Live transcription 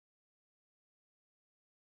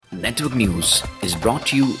Network News is brought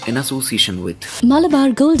to you in association with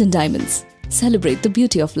Malabar Gold and Diamonds. Celebrate the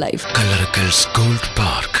beauty of life. Kalarakal's Gold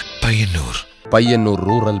Park, Payyanur. Payyanur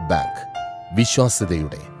Rural Bank.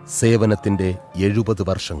 വിശ്വാസ്യതയുടെ സേവനത്തിന്റെ 70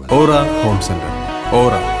 വർഷങ്ങൾ. ഓറ home centre.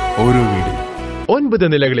 ഓറ ഓരോ വീടും. 9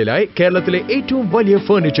 നിലകളിലായി കേരളത്തിലെ ഏറ്റവും വലിയ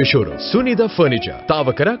furniture showroom Sunitha furniture,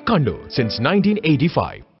 Thavakkara, Kannur since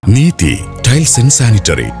 1985. Neeti Tiles and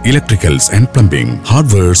Sanitary, Electricals and Plumbing,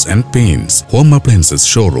 Hardwares and Paints, Home Appliances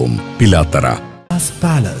Showroom, Pilattara.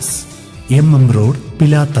 Palace, MM Road,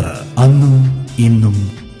 Pilattara. Annum, innum,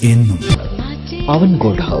 ennum. Pavan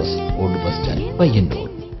Gold House, Old Bus Stand, Payyanur.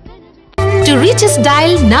 To reach us,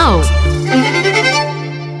 dial now.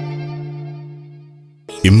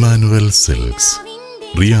 Emmanuel Silks,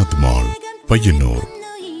 Riyadh Mall, Payyanur.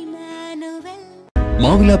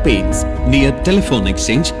 Mavila Paints, near Telephone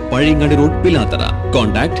Exchange, Payyanur Road, Pilattara.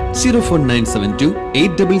 Contact 04972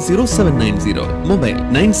 800790. Mobile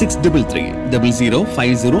 9633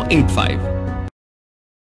 005085.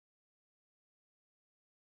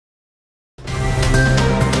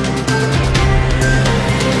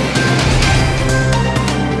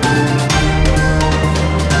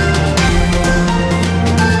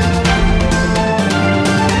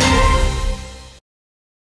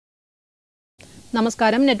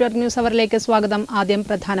 നമസ്കാരം. Network news അവറിലേക്ക് സ്വാഗതം. ആദ്യം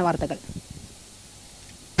പ്രധാന വാർത്തകൾ.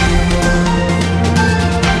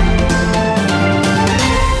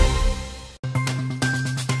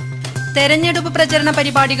 തെരഞ്ഞെടുപ്പ് പ്രചരണ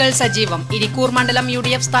പരിപാടികൾ സജീവം. ഇരിക്കൂർ മണ്ഡലം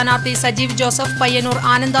UDF സ്ഥാനാർത്ഥി സജീവ് ജോസഫ് പയ്യന്നൂർ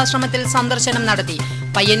ആനന്ദാശ്രമത്തിൽ സന്ദർശനം നടത്തി.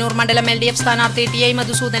 പയ്യന്നൂർ മണ്ഡലം LDF സ്ഥാനാർത്ഥി TI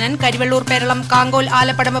മധുസൂദനൻ കരിവള്ളൂർ, പേരളം, കാങ്കോൽ,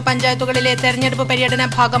 ആലപ്പടമ്പ് പഞ്ചായത്തുകളിലെ തെരഞ്ഞെടുപ്പ് പര്യടന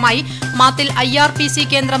ഭാഗമായി മാത്തിൽ IRPC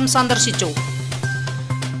കേന്ദ്രം സന്ദർശിച്ചു.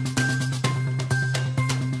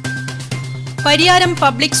 Pariyaram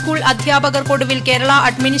public school അധ്യാപകർക്കൊടുവിൽ Kerala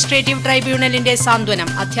administrative ട്രൈബ്യൂണലിന്റെ സാന്ത്വനം.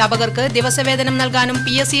 അധ്യാപകർക്ക് ദിവസവേതനം നൽകാനും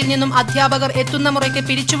PSCയിൽ നിന്നും അധ്യാപകർ എത്തുന്ന മുറയ്ക്ക്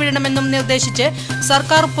പിരിച്ചുവിടണമെന്നും നിർദ്ദേശിച്ച്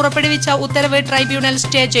സർക്കാർ പുറപ്പെടുവിച്ച ഉത്തരവ് ട്രൈബ്യൂണൽ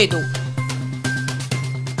സ്റ്റേ ചെയ്തു.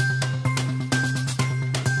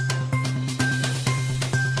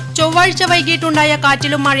 ചൊവ്വാഴ്ച വൈകിട്ടുണ്ടായ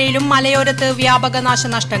കാറ്റിലും മഴയിലും മലയോരത്ത് വ്യാപക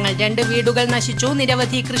നാശനഷ്ടങ്ങൾ. 2 വീടുകൾ നശിച്ചു.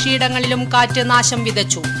 നിരവധി കൃഷിയിടങ്ങളിലും കാറ്റ് നാശം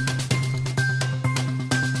വിതച്ചു.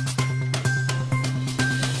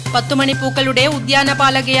 10 മണിപ്പൂക്കളുടെ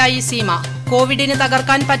ഉദ്യാനപാലകയായി സീമ. കോവിഡിന്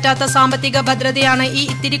തകർക്കാൻ പറ്റാത്ത സാമ്പത്തിക ഭദ്രതയാണ് ഈ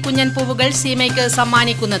ഇത്തിരി കുഞ്ഞൻ പൂവുകൾ സീമയ്ക്ക്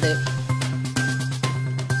സമ്മാനിക്കുന്നത്.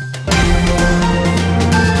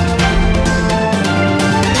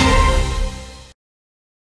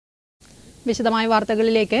 വിശദമായ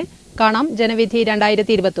വാർത്തകളിലേക്ക് കാണാം. ജനവിധി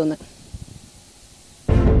 2021.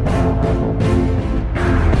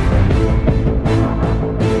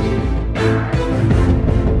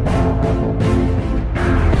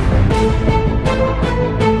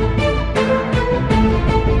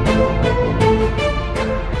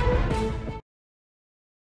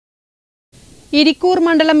 ഇരിക്കൂർ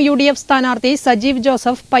മണ്ഡലം UDF സ്ഥാനാർത്ഥി സജീവ്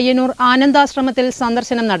ജോസഫ് പയ്യന്നൂർ ആനന്ദാശ്രമത്തിൽ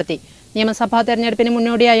സന്ദർശനം നടത്തി. നിയമസഭാ തെരഞ്ഞെടുപ്പിന്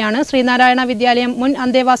മുന്നോടിയായാണ് ശ്രീനാരായണ വിദ്യാലയം മുൻ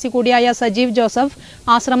അന്തേവാസി കൂടിയായ സജീവ് ജോസഫ്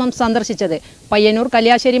ആശ്രമം സന്ദർശിച്ചത്. പയ്യന്നൂർ,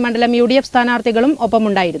 കല്യാശ്ശേരി മണ്ഡലം UDF സ്ഥാനാർത്ഥികളും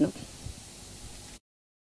ഒപ്പമുണ്ടായിരുന്നു.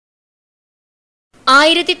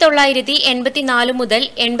 1984 മുതൽ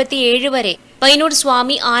 87 വരെ പയ്യന്നൂർ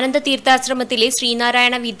സ്വാമി ആനന്ദ തീർത്ഥാശ്രമത്തിലെ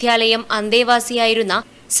ശ്രീനാരായണ വിദ്യാലയം അന്തേവാസിയായിരുന്ന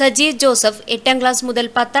സജീവ് ജോസഫ് 8ാം ക്ലാസ് മുതൽ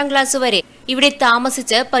 10ാം ക്ലാസ് വരെ ഇവിടെ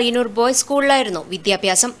താമസിച്ച് പയ്യന്നൂർ ബോയ്സ് സ്കൂളിലായിരുന്നു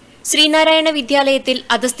വിദ്യാഭ്യാസം. ശ്രീനാരായണ വിദ്യാലയത്തിൽ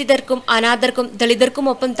അധസ്ഥിതർക്കും അനാഥർക്കും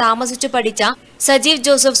ദളിതർക്കുമൊപ്പം താമസിച്ചു പഠിച്ച സജീവ്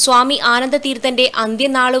ജോസഫ് സ്വാമി ആനന്ദ തീർത്ഥന്റെ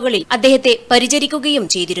അന്ത്യനാളുകളിൽ അദ്ദേഹത്തെ പരിചരിക്കുകയും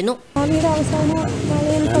ചെയ്തിരുന്നു. 3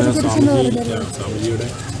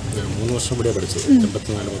 വർഷം ഇവിടെ പഠിച്ചത്.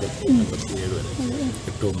 84 മുതൽ 87 വരെ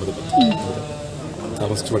 8, 9, 10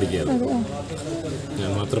 താമസിച്ച് പഠിക്കുകയായിരുന്നു.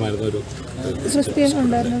 ഞാൻ മാത്രമായിരുന്നു ഒരു ക്രിസ്ത്യൻ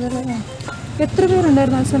ഉണ്ടായിരുന്നത്. എത്ര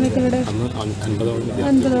പേരുണ്ടായിരുന്നു ആ സമയത്ത് ഇവിടെ?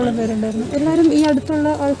 50ഓളം പേരുണ്ടായിരുന്നു. എല്ലാവരും ഈ അടുത്തുള്ള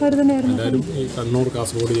ആൾക്കാർ തന്നെയായിരുന്നു? എല്ലാവരും ഈ കണ്ണൂർ,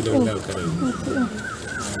 കാസർഗോഡ് ജില്ലകളിലെ ആൾക്കാരായിരുന്നു.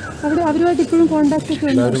 അവിടെ അവരുമായിട്ട് ഇപ്പോഴും കോൺടാക്ട് ഒക്കെ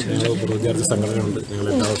ഉണ്ട്? എല്ലാവരും ഞങ്ങൾ വിദ്യാർത്ഥി സംഘടനയുണ്ട്. ഞങ്ങൾ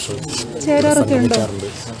എല്ലാ വർഷവും ചേരാറൊക്കെ ഉണ്ടോ?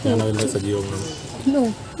 ഞാൻ അതിൻ്റെ സജീവമാണ്.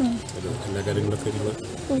 എല്ലാ കാര്യങ്ങളൊക്കെ ഞങ്ങൾ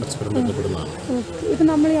പരസ്പരം ബന്ധപ്പെടുന്നതാണ്. ഇപ്പം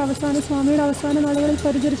നമ്മൾ ഈ സ്വാമിയുടെ അവസാന നാളുകളിൽ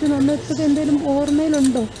പരിചരിച്ച് നമ്മൾക്ക് എന്തെങ്കിലും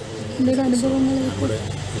ഓർമ്മയിലുണ്ടോ എന്തെങ്കിലും അനുഭവങ്ങൾ? നമ്മുടെ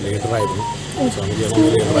ലീഡറായിരുന്നു സ്വാമിജി.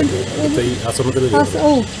 ഈ ആശ്രമത്തിൽ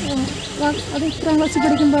അത് എത്രാം ക്ലാസ്സിൽ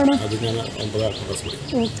പഠിക്കുമ്പോഴാണോ? അത് ഞാൻ 9ാം ക്ലാസ് പഠിക്കും.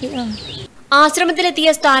 ഓക്കെ. ആശ്രമത്തിലെത്തിയ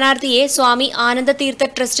സ്ഥാനാർത്ഥിയെ സ്വാമി Anandatheertha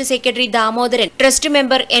trust secretary Damodaran, trust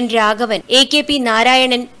member N Raghavan, AKP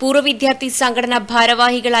Narayanan, പൂർവ്വ വിദ്യാർത്ഥി സംഘടനാ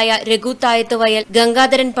ഭാരവാഹികളായ രഘു തായത്തുവയൽ,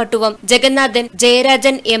 ഗംഗാധരൻ പട്ടുവം, ജഗന്നാഥൻ,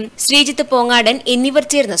 ജയരാജൻ M, ശ്രീജിത്ത് പോങ്ങാടൻ എന്നിവർ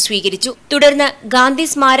ചേർന്ന് സ്വീകരിച്ചു. തുടർന്ന് ഗാന്ധി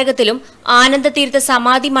സ്മാരകത്തിലും ആനന്ദതീർത്ഥ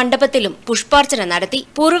സമാധി മണ്ഡപത്തിലും പുഷ്പാർച്ചന നടത്തി.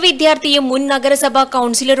 പൂർവ്വ വിദ്യാർത്ഥിയും മുൻ നഗരസഭാ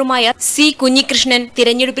കൌൺസിലറുമായ C കുഞ്ഞികൃഷ്ണൻ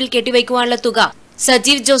തിരഞ്ഞെടുപ്പിൽ കെട്ടിവയ്ക്കുവാനുള്ള തുക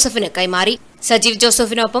സജീവ് ജോസഫിന് കൈമാറി. Sajeev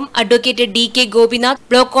ജോസഫിനൊപ്പം advocate DK Gopinath,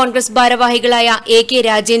 block Congress ഭാരവാഹികളായ AK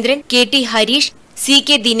Rajendran, KT Harish,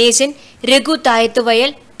 CK Dineshan, Raghu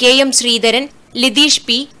Thayathuvayal, KM Sreedharan, Lithish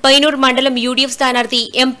P, Payyanur മണ്ഡലം UDF സ്ഥാനാർത്ഥി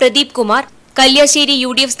M പ്രദീപ് കുമാർ, കല്യാശ്ശേരി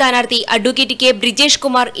UDF സ്ഥാനാർത്ഥി അഡ്വക്കേറ്റ് K ബ്രിജേഷ്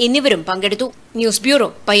കുമാർ എന്നിവരും പങ്കെടുത്തു. News bureau,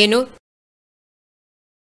 Payyanur.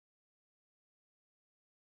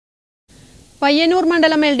 പയ്യന്നൂർ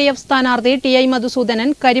മണ്ഡലം LDF സ്ഥാനാർത്ഥി TI മധുസൂദനൻ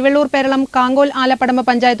കരിവെള്ളൂർ പേരളം കാങ്കോൽ ആലപ്പടമ്പ്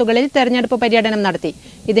പഞ്ചായത്തുകളിൽ തെരഞ്ഞെടുപ്പ് പര്യടനം നടത്തി.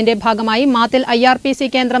 ഇതിന്റെ ഭാഗമായി മാത്തിൽ IRPC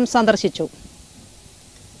കേന്ദ്രം സന്ദർശിച്ചു.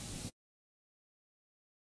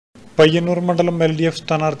 പയ്യന്നൂർ മണ്ഡലം LDF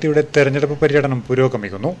സ്ഥാനാർത്ഥിയുടെ തെരഞ്ഞെടുപ്പ് പര്യടനം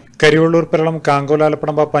പുരോഗമിക്കുന്നു. കരിവെള്ളൂർ പേരളം കാങ്കോൽ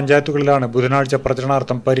ആലപ്പടമ്പ പഞ്ചായത്തുകളിലാണ് ബുധനാഴ്ച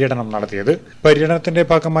പ്രചരണാർത്ഥം പര്യടനം നടത്തിയത്. പര്യടനത്തിന്റെ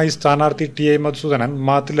ഭാഗമായി സ്ഥാനാർത്ഥി TI മധുസൂദനൻ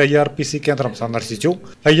മാത്തിൽ IRPC കേന്ദ്രം സന്ദർശിച്ചു.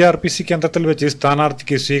 IRPC കേന്ദ്രത്തിൽ വെച്ച്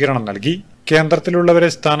സ്ഥാനാർത്ഥിക്ക് സ്വീകരണം നൽകി. കേന്ദ്രത്തിലുള്ളവരെ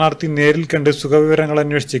സ്ഥാനാർത്ഥി നേരിൽ കണ്ട് സുഖവിവരങ്ങൾ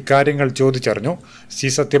അന്വേഷിച്ച് കാര്യങ്ങൾ ചോദിച്ചറിഞ്ഞു. C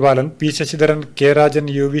Sathyapalan, P Sasidharan, K Rajan,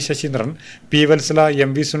 UV Saseendran, P Vatsala,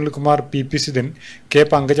 MV Sunilkumar, PP Sidhin, K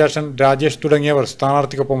Pankajakshan, Rajesh തുടങ്ങിയവർ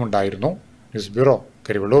സ്ഥാനാർത്ഥിക്കൊപ്പം ഉണ്ടായിരുന്നു. News bureau,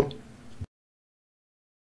 Karivellur.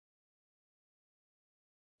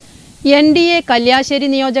 NDA Kalliasseri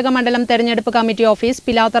നിയോജക മണ്ഡലം തെരഞ്ഞെടുപ്പ് കമ്മിറ്റി ഓഫീസ്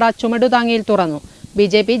പിലാത്തറ ചുമടുതാങ്ങിയിൽ തുറന്നു.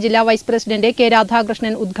 BJP ജില്ലാ വൈസ് പ്രസിഡന്റ് K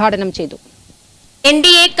രാധാകൃഷ്ണൻ ഉദ്ഘാടനം ചെയ്തു.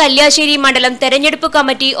 NDA കല്യാശ്ശേരി മണ്ഡലം തെരഞ്ഞെടുപ്പ്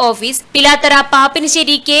committee office Pilathara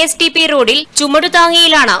Pappinisseri KSTP റോഡിൽ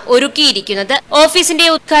ചുമടുതാങ്ങിയിലാണ് ഒരുക്കിയിരിക്കുന്നത്. ഓഫീസിന്റെ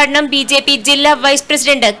ഉദ്ഘാടനം BJP ജില്ലാ വൈസ്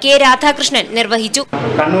പ്രസിഡന്റ് K രാധാകൃഷ്ണൻ നിർവഹിച്ചു.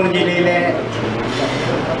 കണ്ണൂർ ജില്ലയിലെ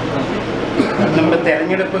നമ്മുടെ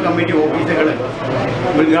തെരഞ്ഞെടുപ്പ് കമ്മിറ്റി ഓഫീസുകൾ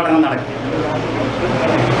ഉദ്ഘാടനം നടത്തി.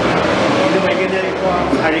 ഇത് വൈകുന്നേരം ഇപ്പോൾ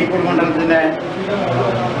അഴീക്കോട് മണ്ഡലത്തിന്റെ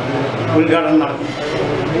ഉദ്ഘാടനം നടത്തി.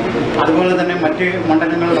 അതുപോലെ തന്നെ മറ്റ്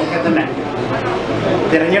മണ്ഡലങ്ങളിലൊക്കെ തന്നെ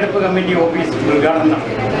തെരഞ്ഞെടുപ്പ് കമ്മിറ്റി ഓഫീസ് ഉദ്ഘാടനം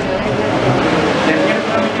നടത്തി.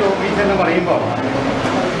 തെരഞ്ഞെടുപ്പ് കമ്മിറ്റി ഓഫീസ് എന്ന് പറയുമ്പോൾ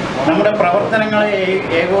നമ്മുടെ പ്രവർത്തനങ്ങളെ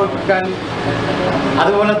ഏകോപിപ്പിക്കാൻ,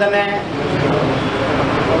 അതുപോലെ തന്നെ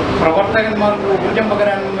പ്രവർത്തകന്മാർക്ക് ഊർജം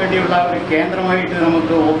പകരാനും വേണ്ടിയുള്ള ഒരു കേന്ദ്രമായിട്ട്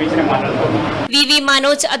നമുക്ക് ഓഫീസിനെ മാറ്റാൻ തോന്നും. VV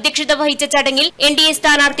മനോജ് അധ്യക്ഷത വഹിച്ച ചടങ്ങിൽ NDA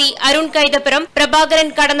സ്ഥാനാർത്ഥി Arun Kaithapram,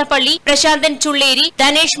 Prabhakaran Kadannappally, Prasanthan Chulleri,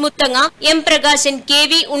 Dhanesh Muthanga, M Prakashan,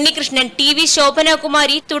 KV Unnikrishnan, TV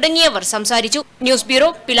Shobhanakumari തുടങ്ങിയവർ സംസാരിച്ചു. News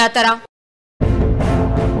bureau, Pilathara.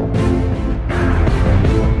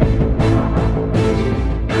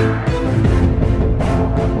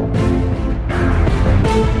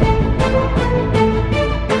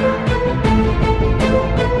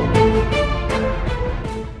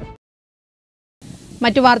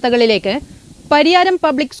 മറ്റു വാർത്തകളിലേക്ക്. പരിയാരം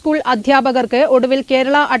പബ്ലിക് സ്കൂൾ അധ്യാപകർക്ക് ഒടുവിൽ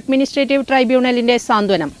കേരള അഡ്മിനിസ്ട്രേറ്റീവ് ട്രൈബ്യൂണലിന്റെ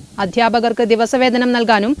സാന്ത്വനം. അധ്യാപകർക്ക് ദിവസവേതനം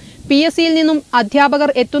നൽകാനും PSCയിൽ നിന്നും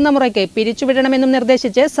അധ്യാപകർ എത്തുന്ന മുറയ്ക്ക് പിരിച്ചുവിടണമെന്നും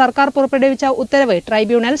നിർദ്ദേശിച്ച് സർക്കാർ പുറപ്പെടുവിച്ച ഉത്തരവ്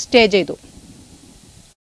ട്രൈബ്യൂണൽ സ്റ്റേ ചെയ്തു.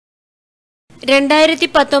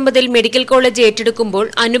 2019 മെഡിക്കൽ കോളേജ് ഏറ്റെടുക്കുമ്പോൾ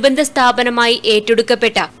അനുബന്ധ സ്ഥാപനമായി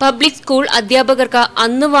ഏറ്റെടുക്കപ്പെട്ട പബ്ലിക് സ്കൂൾ അധ്യാപകർക്ക്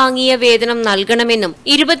അന്ന് വാങ്ങിയ വേതനം നൽകണമെന്നും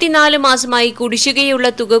 24 മാസമായി കുടിശ്ശികയുള്ള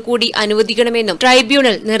തുക കൂടി അനുവദിക്കണമെന്നും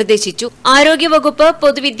ട്രൈബ്യൂണൽ നിർദ്ദേശിച്ചു. ആരോഗ്യവകുപ്പ്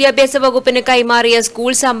പൊതുവിദ്യാഭ്യാസ വകുപ്പിന് കൈമാറിയ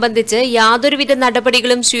സ്കൂൾ സംബന്ധിച്ച് യാതൊരുവിധ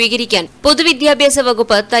നടപടികളും സ്വീകരിക്കാൻ പൊതുവിദ്യാഭ്യാസ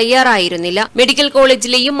വകുപ്പ് തയ്യാറായിരുന്നില്ല. മെഡിക്കൽ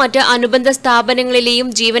കോളേജിലെയും മറ്റ് അനുബന്ധ സ്ഥാപനങ്ങളിലെയും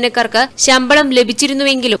ജീവനക്കാർക്ക് ശമ്പളം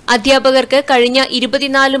ലഭിച്ചിരുന്നുവെങ്കിലും അധ്യാപകർക്ക് കഴിഞ്ഞ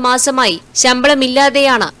 24 മാസമായി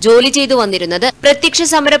ശമ്പളമില്ലാതെയാണ് ജോലി ചെയ്തു വന്നിരുന്നത്. പ്രത്യക്ഷ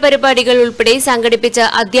സമര പരിപാടികൾ ഉൾപ്പെടെ സംഘടിപ്പിച്ച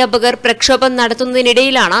അധ്യാപകർ പ്രക്ഷോഭം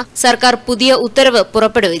നടത്തുന്നതിനിടയിലാണ് സർക്കാർ പുതിയ ഉത്തരവ്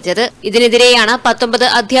പുറപ്പെടുവിച്ചത്. ഇതിനെതിരെയാണ് 19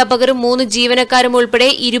 അധ്യാപകരും 3 ജീവനക്കാരും ഉൾപ്പെടെ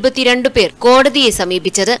 22 പേർ കോടതിയെ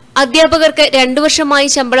സമീപിച്ചത്. അധ്യാപകർക്ക് 2 വർഷമായി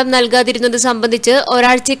ശമ്പളം നൽകാതിരുന്നത് സംബന്ധിച്ച്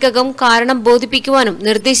ഒരാഴ്ചയ്ക്കകം കാരണം ബോധിപ്പിക്കുവാനും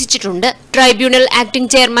നിർദ്ദേശിച്ചിട്ടുണ്ട്. Tribunal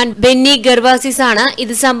acting chairman Benny Gervasis ആണ്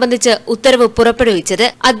ഇത് സംബന്ധിച്ച് ഉത്തരവ് പുറപ്പെടുവിച്ചത്.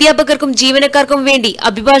 അധ്യാപകർക്കും ജീവനക്കാർക്കും വേണ്ടി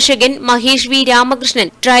അഭിഭാഷകൻ മഹേഷ് V രാമകൃഷ്ണൻ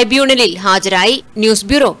ട്രൈബ്യൂണലിൽ ഹാജരായി. News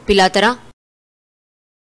bureau, Pilathara.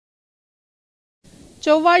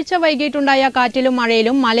 ചൊവ്വാഴ്ച വൈകിട്ടുണ്ടായ കാറ്റിലും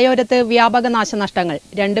മഴയിലും മലയോരത്ത് വ്യാപക നാശനഷ്ടങ്ങൾ.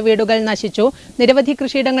 2 വീടുകൾ നശിച്ചു. നിരവധി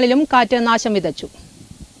കൃഷിയിടങ്ങളിലും കാറ്റ് നാശം വിതച്ചു.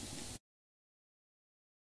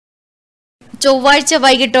 ചൊവ്വാഴ്ച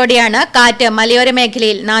വൈകിട്ടോടെയാണ് കാറ്റ് മലയോര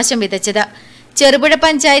മേഖലയിൽ നാശം വിതച്ചത്. ചെറുപുഴ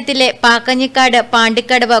പഞ്ചായത്തിലെ പാക്കഞ്ഞിക്കാട്,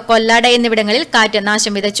 പാണ്ടിക്കടവ്, കൊല്ലാട് എന്നിവിടങ്ങളിൽ കാറ്റ്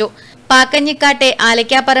നാശം വിതച്ചു. പാക്കഞ്ഞിക്കാട്ടെ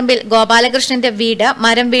ആലയ്ക്കാപ്പറമ്പിൽ ഗോപാലകൃഷ്ണന്റെ വീട്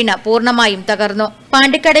മരം വീണ് പൂർണ്ണമായും തകർന്നു.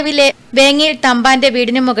 പാണ്ടിക്കടവിലെ വേങ്ങയിൽ തമ്പാന്റെ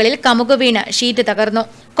വീടിനു മുകളിൽ കമുക് വീണ് ഷീറ്റ് തകർന്നു.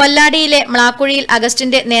 കൊല്ലാടിയിലെ മ്ലാക്കുഴിയിൽ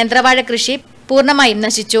അഗസ്റ്റിന്റെ നേന്ത്രവാഴ കൃഷി പൂർണ്ണമായും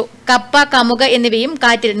നശിച്ചു. കപ്പ, കമുക് എന്നിവയും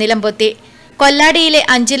കാറ്റിൽ നിലംപൊത്തി. കൊല്ലാടിയിലെ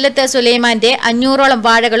അഞ്ചില്ലത്ത് സുലൈമാന്റെ 500ഓളം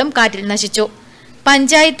വാഴകളും കാറ്റിൽ നശിച്ചു.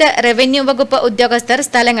 പഞ്ചായത്ത് റവന്യൂ വകുപ്പ് ഉദ്യോഗസ്ഥർ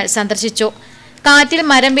സ്ഥലങ്ങൾ സന്ദർശിച്ചു. കാറ്റിൽ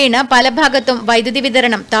മരം വീണ് പല ഭാഗത്തും വൈദ്യുതി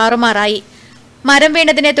വിതരണം താറുമാറായി. മരം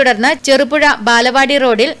വീണതിനെ തുടർന്ന് ചെറുപുഴ ബാലവാടി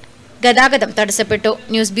റോഡിൽ ഗതാഗതം തടസ്സപ്പെട്ടു.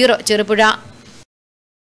 News bureau, Cherupuzha.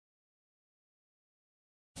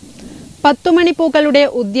 10 മണിപ്പൂക്കളുടെ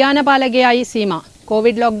ഉദ്യാനപാലകയായി Seema.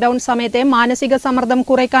 Covid lockdown സമയത്തെ മാനസിക സമ്മർദ്ദം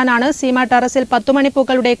കുറയ്ക്കാനാണ് സീമ ടെറസിൽ 10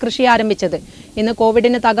 മണിപ്പൂക്കളുടെ കൃഷി ആരംഭിച്ചത്. ഇന്ന്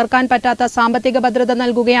കോവിഡിന് തകർക്കാൻ പറ്റാത്ത സാമ്പത്തിക ഭദ്രത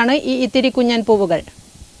നൽകുകയാണ് ഈ ഇത്തിരി കുഞ്ഞൻ പൂവുകൾ.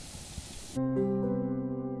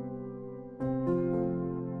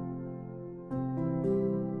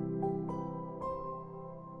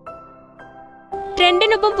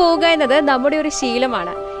 ട്രെൻഡിനൊപ്പം പോവുക എന്നത് നമ്മുടെ ഒരു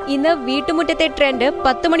ശീലമാണ്. ഇന്ന് വീട്ടുമുറ്റത്തെ ട്രെൻഡ്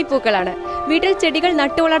 10 മണിപ്പൂക്കളാണ്. വീട്ടിൽ ചെടികൾ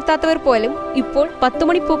നട്ടു വളർത്താത്തവർ പോലും ഇപ്പോൾ 10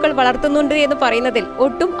 മണിപ്പൂക്കൾ വളർത്തുന്നുണ്ട് എന്ന് പറയുന്നതിൽ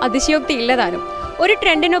ഒട്ടും അതിശയോക്തി ഇല്ലതാനും. ഒരു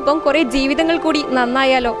ട്രെൻഡിനൊപ്പം കുറെ ജീവിതങ്ങൾ കൂടി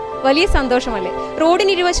നന്നായാലോ? വലിയ സന്തോഷമല്ലേ?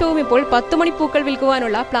 റോഡിനിരുവശവും ഇപ്പോൾ 10 മണിപ്പൂക്കൾ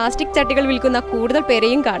വിൽക്കുവാനുള്ള പ്ലാസ്റ്റിക് ചട്ടികൾ വിൽക്കുന്ന കൂടുതൽ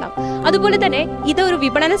പേരെയും കാണാം. അതുപോലെ തന്നെ ഇതൊരു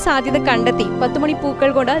വിപണന സാധ്യത കണ്ടെത്തി 10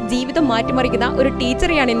 മണിപ്പൂക്കൾ കൊണ്ട് ജീവിതം മാറ്റിമറിക്കുന്ന ഒരു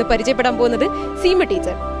ടീച്ചറെയാണ് ഇന്ന് പരിചയപ്പെടാൻ പോകുന്നത്, സീമ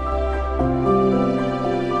ടീച്ചർ.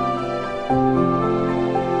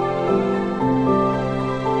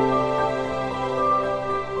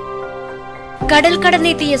 കടൽ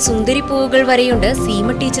കടന്നെത്തിയ സുന്ദരി പൂവുകൾ വരെയുണ്ട്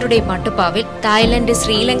സീമ ടീച്ചറുടെ മട്ടുപ്പാവിൽ. തായ്ലൻഡ്,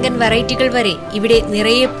 ശ്രീലങ്കൻ വെറൈറ്റികൾ വരെ ഇവിടെ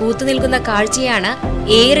നിറയെ പൂത്തു നിൽക്കുന്ന കാഴ്ചയാണ്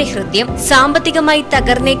ഏറെ ഹൃദ്യം. സാമ്പത്തികമായി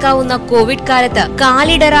തകർന്നേക്കാവുന്ന കോവിഡ് കാലത്ത്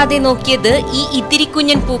കാലിടറാതെ നോക്കിയത് ഈ ഇത്തിരി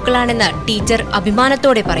കുഞ്ഞൻ പൂക്കളാണെന്ന് ടീച്ചർ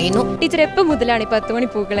അഭിമാനത്തോടെ പറയുന്നു. ടീച്ചർ എപ്പോൾ മുതലാണ് 10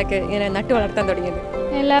 മണിപ്പൂക്കളൊക്കെ ഇങ്ങനെ നട്ടു വളർത്താൻ തുടങ്ങിയത്?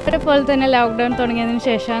 എല്ലാവരെ പോലെ തന്നെ ലോക്ക്ഡൗൺ തുടങ്ങിയതിന്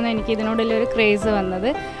ശേഷമാണ് എനിക്ക് ഇതിനോടുള്ളൊരു ക്രേസ് വന്നത്.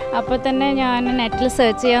 അപ്പോൾ തന്നെ ഞാൻ നെറ്റിൽ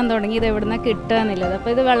സെർച്ച് ചെയ്യാൻ തുടങ്ങി ഇത് എവിടെ നിന്നാണ് കിട്ടുക എന്നുള്ളത്.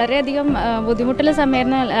 അപ്പോൾ ഇത് വളരെയധികം ബുദ്ധിമുട്ടുള്ള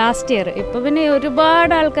സമയമായിരുന്നു ലാസ്റ്റ് ഇയർ. ഇപ്പോൾ പിന്നെ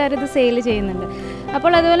ഒരുപാട് ആൾക്കാർ ഇത് സെയിൽ ചെയ്യുന്നുണ്ട്.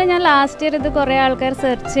 അപ്പോൾ അതുപോലെ ഞാൻ ലാസ്റ്റ് ഇയർ ഇത് കുറേ ആൾക്കാർ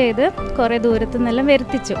സെർച്ച് ചെയ്ത് കുറേ ദൂരത്തു നിന്നെല്ലാം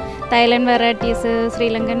വരുത്തിച്ചു. തായ്ലൻഡ് വെറൈറ്റീസ്,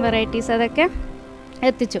 ശ്രീലങ്കൻ വെറൈറ്റീസ് അതൊക്കെ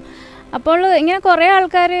എത്തിച്ചു. അപ്പോൾ ഇങ്ങനെ കുറേ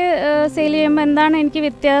ആൾക്കാർ സെയിൽ ചെയ്യുമ്പോൾ എന്താണ് എനിക്ക്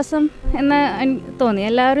വ്യത്യാസം എന്ന് എനിക്ക് തോന്നി.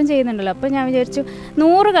 എല്ലാവരും ചെയ്യുന്നുണ്ടല്ലോ. അപ്പോൾ ഞാൻ വിചാരിച്ചു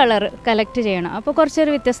 100 കളർ കളക്ട് ചെയ്യണം. അപ്പോൾ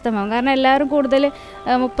കുറച്ചൊരു വ്യത്യസ്തമാകും. കാരണം എല്ലാവരും കൂടുതൽ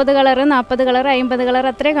 30 കളർ, 40 കളർ, 50 കളർ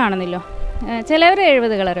അത്രേ കാണുന്നില്ലോ. ചിലവർ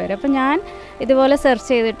 70 കളർ വരെ. അപ്പോൾ ഞാൻ ഇതുപോലെ സെർച്ച്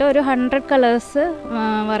ചെയ്തിട്ട് ഒരു 100 കളേഴ്സ്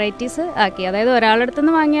വെറൈറ്റീസ് ആക്കി. അതായത് ഒരാളുടെ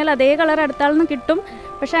അടുത്തുനിന്ന് വാങ്ങിയാൽ അതേ കളർ അടുത്താളിൽ നിന്ന് കിട്ടും.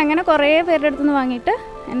 പക്ഷെ അങ്ങനെ കുറേ പേരുടെ അടുത്തുനിന്ന് വാങ്ങിയിട്ട്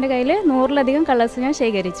എൻ്റെ കയ്യിൽ 100ലധികം കളേഴ്സ് ഞാൻ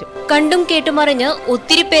ശേഖരിച്ചു. കണ്ടും കേട്ടുമറിഞ്ഞ്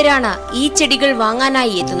ഒത്തിരി പേരാണ് ഈ ചെടികൾ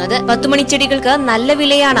വാങ്ങാനായി എത്തുന്നത്. 10 മണിച്ചെടികൾക്ക് നല്ല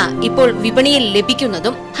വിലയാണ് ഇപ്പോൾ വിപണിയിൽ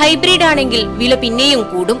ലഭിക്കുന്നതും. ഹൈബ്രിഡ് ആണെങ്കിൽ വില പിന്നെയും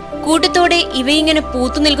കൂടും. കൂട്ടത്തോടെ ഇവയിങ്ങനെ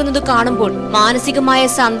പൂത്തു നിൽക്കുന്നത് കാണുമ്പോൾ മാനസികമായ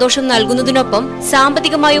സന്തോഷം നൽകുന്നതിനൊപ്പം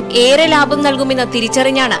സാമ്പത്തികമായും ഏറെ ലാഭം നൽകുമെന്ന്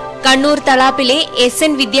തിരിച്ചറിഞ്ഞാണ് കണ്ണൂർ തളാപ്പിലെ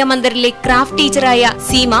SN വിദ്യാമന്ദിറിലെ ക്രാഫ്റ്റ് ടീച്ചറായ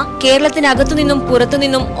സീമ കേരളത്തിനകത്തുനിന്നും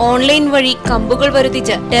പുറത്തുനിന്നും ഓൺലൈൻ വഴി കമ്പുകൾ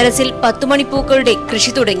വരുത്തിച്ച് ടെറസിൽ 10 മണിപ്പൂക്കളുടെ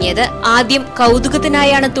കൃഷി തുടങ്ങിയത്. ആദ്യം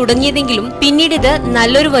കൗതുകത്തിനായാണ് തുടങ്ങിയതെങ്കിലും പിന്നീട് ഇത്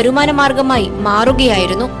നല്ലൊരു വരുമാന മാർഗമായി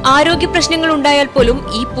മാറുകയായിരുന്നു. ആരോഗ്യ പ്രശ്നങ്ങൾ ഉണ്ടായാൽ പോലും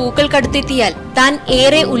ഈ പൂക്കൾക്കടുത്തെത്തിയാൽ താൻ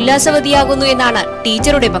ഏറെ ഉല്ലാസവതിയാകുന്നു എന്നാണ്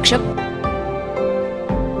ടീച്ചറുടെ പക്ഷം.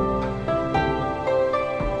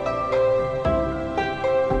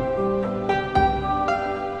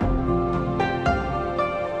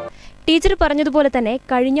 ടീച്ചർ പറഞ്ഞതുപോലെ തന്നെ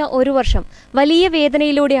കഴിഞ്ഞ ഒരു വർഷം വലിയ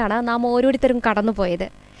വേദനയിലൂടെയാണ് നാം ഓരോരുത്തരും കടന്നുപോയത്.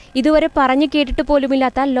 ഇതുവരെ പറഞ്ഞു കേട്ടിട്ട്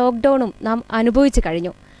പോലുമില്ലാത്ത ലോക്ക്ഡൌണും നാം അനുഭവിച്ചു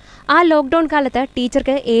കഴിഞ്ഞു. ആ ലോക്ക്ഡൌൺ കാലത്ത്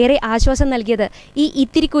ടീച്ചർക്ക് ഏറെ ആശ്വാസം നൽകിയത് ഈ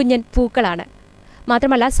ഇത്തിരി കുഞ്ഞൻ പൂക്കളാണ്.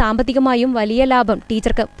 മാത്രമല്ല സാമ്പത്തികമായും വലിയ ലാഭം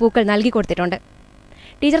ടീച്ചർക്ക് പൂക്കൾ നൽകി കൊടുത്തിട്ടുണ്ട്.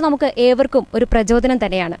 ടീച്ചർ നമുക്ക് ഏവർക്കും ഒരു പ്രചോദനം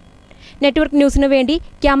തന്നെയാണ്. നെറ്റ്വർക്ക് ന്യൂസിനു വേണ്ടി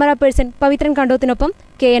ക്യാമറ പേഴ്സൺ പവിത്രൻ കണ്ടോത്തിനൊപ്പം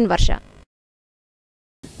KN വർഷ.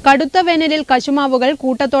 കടുത്ത വേനലിൽ കശുമാവുകൾ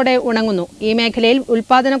കൂട്ടത്തോടെ ഉണങ്ങുന്നു. ഈ മേഖലയിൽ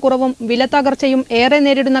ഉൽപാദനക്കുറവും വില തകർച്ചയും ഏറെ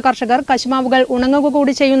നേരിടുന്ന കർഷകർ കശുമാവുകൾ ഉണങ്ങുക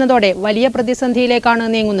കൂടി ചെയ്യുന്നതോടെ വലിയ പ്രതിസന്ധിയിലേക്കാണ്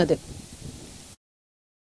നീങ്ങുന്നത്.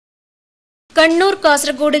 കണ്ണൂർ,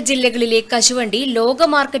 കാസർഗോഡ് ജില്ലകളിലെ കശുവണ്ടി ലോക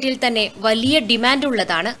മാർക്കറ്റിൽ തന്നെ വലിയ ഡിമാൻഡ്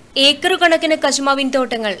ഉള്ളതാണ്. ഏക്കർ കണക്കിന് കശുമാവിൻ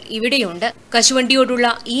തോട്ടങ്ങൾ ഇവിടെയുണ്ട്. കശുവണ്ടിയോടുള്ള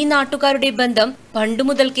ഈ നാട്ടുകാരുടെ ബന്ധം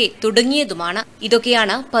പണ്ടുമുതൽക്കേ തുടങ്ങിയതുമാണ്.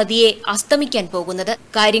 ഇതൊക്കെയാണ് പതിയെ അസ്തമിക്കാൻ പോകുന്നത്.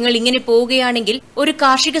 കാര്യങ്ങൾ ഇങ്ങനെ പോവുകയാണെങ്കിൽ ഒരു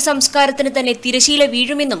കാർഷിക സംസ്കാരത്തിന് തന്നെ തിരശീല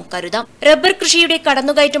വീഴുമെന്നും കരുതാം. റബ്ബർ കൃഷിയുടെ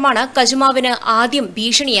കടന്നുകയറ്റമാണ് കശുമാവിന് ആദ്യം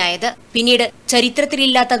ഭീഷണിയായത്. പിന്നീട്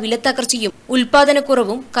ചരിത്രത്തിലില്ലാത്ത വിലത്തകർച്ചയും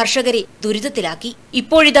ഉൽപാദനക്കുറവും കർഷകരെ ദുരിതത്തിലാക്കി.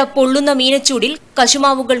 ഇപ്പോഴിതാ പൊള്ളുന്ന മീനച്ചൂടിൽ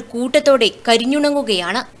കശുമാവുകൾ കൂട്ടത്തോടെ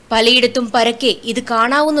കരിഞ്ഞുണങ്ങുകയാണ്. പലയിടത്തും പരക്കെ ഇത്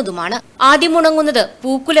കാണാവുന്നതുമാണ്. ആദ്യം ഉണങ്ങുന്നത്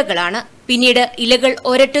പൂക്കുലകളാണ്. പിന്നീട് ഇലകൾ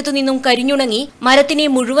ഒരറ്റത്തു നിന്നും കരിഞ്ഞുണങ്ങി മരത്തിനെ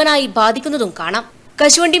മുഴുവനായി ബാധിക്കുന്നതും കാണാം.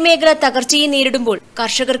 കശുവണ്ടി മേഖല തകർച്ചയെ നേരിടുമ്പോൾ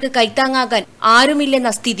കർഷകർക്ക് കൈത്താങ്ങാകാൻ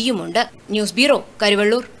ആരുമില്ലെന്ന സ്ഥിതിയുമുണ്ട്. News bureau,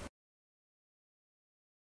 Karuvallur.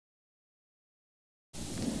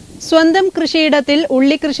 സ്വന്തം കൃഷിയിടത്തിൽ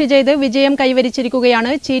ഉള്ളിക്കൃഷി ചെയ്ത് വിജയം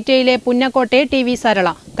കൈവരിച്ചിരിക്കുകയാണ് ചീറ്റയിലെ പുന്നക്കോട്ടെ T V Sarala.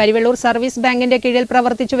 Karivellur service ബാങ്കിന്റെ കീഴിൽ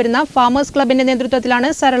പ്രവർത്തിച്ചു വരുന്ന ഫാമേഴ്സ് ക്ലബിന്റെ നേതൃത്വത്തിലാണ്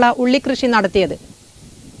സരള ഉള്ളിക്കൃഷി നടത്തിയത്.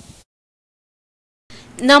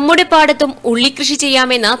 നമ്മുടെ പാടത്തും ഉള്ളിക്കൃഷി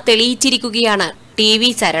ചെയ്യാമെന്ന് തെളിയിച്ചിരിക്കുകയാണ് ടി വി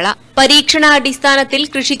സരള. പരീക്ഷണാടിസ്ഥാനത്തിൽ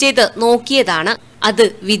കൃഷി ചെയ്ത് നോക്കിയതാണ്. അത്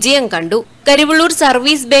വിജയം കണ്ടു. കരിവള്ളൂർ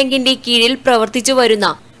സർവീസ് ബാങ്കിന്റെ കീഴിൽ പ്രവർത്തിച്ചു വരുന്ന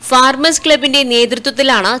ഫാർമേഴ്സ് ക്ലബിന്റെ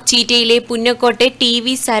നേതൃത്വത്തിലാണ് ചീറ്റയിലെ പുന്നക്കോട്ടെ ടി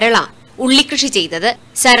വി സരള ഉള്ളിക്കൃഷി ചെയ്തത്.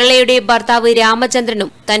 സരളയുടെ ഭർത്താവ് രാമചന്ദ്രനും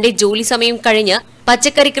തന്റെ ജോലി സമയം കഴിഞ്ഞ്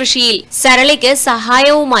പച്ചക്കറി കൃഷിയിൽ സരളയ്ക്ക്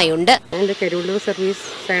സഹായവുമായുണ്ട്. കരിവള്ളൂർ സർവീസ്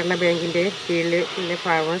സഹകരണ ബാങ്കിന്റെ കീഴിൽ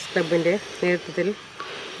ഫാർമേഴ്സ് ക്ലബിന്റെ നേതൃത്വത്തിൽ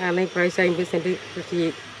ആണ് ഇപ്രാവശ്യം 50% കൃഷി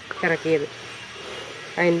ഇറക്കിയത്.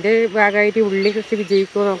 അതിൻ്റെ ഭാഗമായിട്ട് ഉള്ളി കൃഷി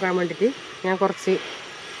വിജയിക്കുമോ നോക്കാൻ വേണ്ടിയിട്ട് ഞാൻ കുറച്ച്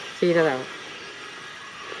ചെയ്തതാണ്.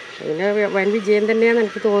 അതിന് വൻ വിജയം തന്നെയാണ്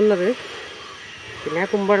എനിക്ക് തോന്നുന്നത്. പിന്നെ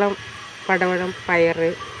കുമ്പളം, പടവളം, പയറ്,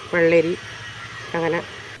 വെള്ളരി അങ്ങനെ.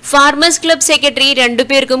 ഫാർമേഴ്സ് ക്ലബ് സെക്രട്ടറി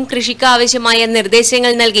രണ്ടുപേർക്കും കൃഷിക്ക് ആവശ്യമായ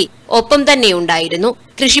നിർദ്ദേശങ്ങൾ നൽകി ഒപ്പം തന്നെ ഉണ്ടായിരുന്നു.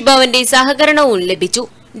 കൃഷിഭവന്റെ സഹകരണവും ലഭിച്ചു.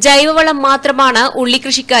 ജൈവവളം മാത്രമാണ്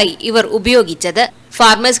ഉള്ളിക്കൃഷിക്കായി ഇവർ ഉപയോഗിച്ചത്.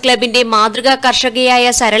 ഫാർമേഴ്സ് ക്ലബിന്റെ മാതൃകാ കർഷകയായ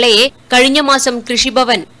സരളയെ കഴിഞ്ഞ മാസം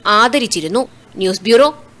കൃഷിഭവൻ ആദരിച്ചിരുന്നു. News bureau,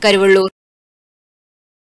 Karuvallur.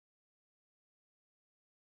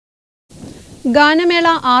 ഗാനമേള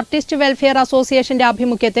ആർട്ടിസ്റ്റ് വെൽഫെയർ അസോസിയേഷന്റെ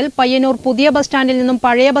ആഭിമുഖ്യത്തിൽ പയ്യന്നൂർ പുതിയ ബസ് സ്റ്റാൻഡിൽ നിന്നും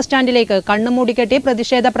പഴയ ബസ് സ്റ്റാൻഡിലേക്ക് കണ്ണുമൂടിക്കെട്ടി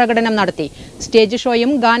പ്രതിഷേധ പ്രകടനം നടത്തി. സ്റ്റേജ്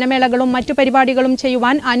ഷോയും ഗാനമേളകളും മറ്റു പരിപാടികളും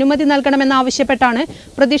ചെയ്യുവാൻ അനുമതി നൽകണമെന്നാവശ്യപ്പെട്ടാണ്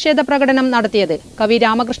പ്രതിഷേധ പ്രകടനം നടത്തിയത്. കവി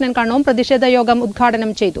രാമകൃഷ്ണൻ കണ്ണൂം പ്രതിഷേധ യോഗം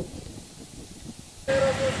ഉദ്ഘാടനം ചെയ്തു.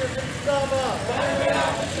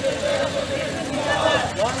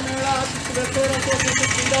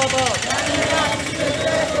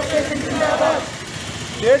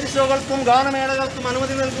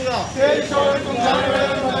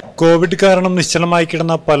 കോവിഡ് കാരണം നിശ്ചലമായി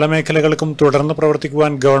കിടന്ന പല മേഖലകൾക്കും തുടർന്ന്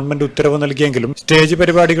പ്രവർത്തിക്കുവാൻ ഗവൺമെന്റ് ഉത്തരവ് നൽകിയെങ്കിലും സ്റ്റേജ്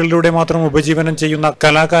പരിപാടികളിലൂടെ മാത്രം ഉപജീവനം ചെയ്യുന്ന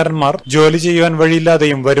കലാകാരന്മാർ ജോലി ചെയ്യുവാൻ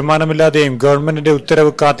വഴിയില്ലാതെയും വരുമാനമില്ലാതെയും ഗവൺമെന്റിന്റെ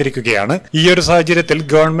ഉത്തരവ് കാത്തിരിക്കുകയാണ്. ഈയൊരു സാഹചര്യത്തിൽ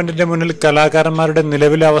ഗവൺമെന്റിന്റെ മുന്നിൽ കലാകാരന്മാരുടെ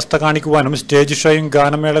നിലവിലെ അവസ്ഥ കാണിക്കുവാനും സ്റ്റേജ് ഷോയും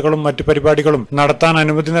ഗാനമേളകളും മറ്റു പരിപാടികളും നടത്താൻ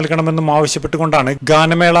അനുമതി നൽകണമെന്നും ആവശ്യപ്പെട്ടുകൊണ്ടാണ്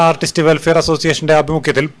ഗാനമേള ആർട്ടിസ്റ്റ് വെൽഫെയർ അസോസിയേഷന്റെ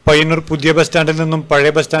ആഭിമുഖ്യത്തിൽ പയ്യന്നൂർ പുതിയ ബസ് സ്റ്റാൻഡിൽ നിന്നും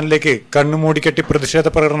പഴയ ബസ് സ്റ്റാൻഡിലേക്ക് കണ്ണുമൂടിക്കെട്ടി പ്രതിഷേധ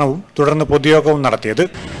പ്രകടനവും തുടർന്ന് പൊതുയോഗവും നടത്തിയത്.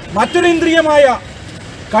 മറ്റൊരു ഇന്ദ്രിയമായ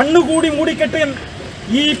കണ്ണുകൂടി മൂടിക്കെട്ടാൻ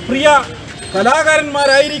ഈ പ്രിയ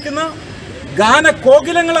കലാകാരന്മാരായിരിക്കുന്ന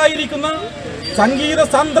ഗാനകോകിലങ്ങളായിരിക്കുന്ന സംഗീത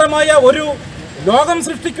സാന്ദ്രമായ ഒരു ലോകം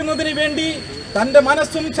സൃഷ്ടിക്കുന്നതിന് വേണ്ടി തൻ്റെ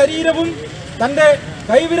മനസ്സും ശരീരവും തൻ്റെ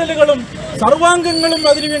കൈവിരലുകളും സർവാംഗങ്ങളും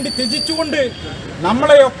അതിനുവേണ്ടി ത്യജിച്ചുകൊണ്ട്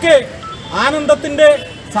നമ്മളെയൊക്കെ ആനന്ദത്തിൻ്റെ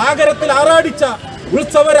സാഗരത്തിൽ ആറാടിച്ച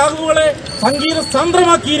ഉത്സവരാഗുകളെ സംഗീത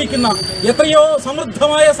സാന്ദ്രമാക്കിയിരിക്കുന്ന എത്രയോ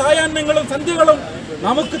സമൃദ്ധമായ സായാഹ്നങ്ങളും സന്ധ്യകളും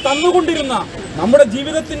നമുക്ക് തന്നുകൊണ്ടിരുന്ന നമ്മുടെ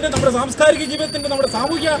ജീവിതത്തിൻ്റെ, നമ്മുടെ സാംസ്കാരിക ജീവിതത്തിൻ്റെ, നമ്മുടെ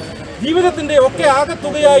സാമൂഹ്യ ജീവിതത്തിൻ്റെ ഒക്കെ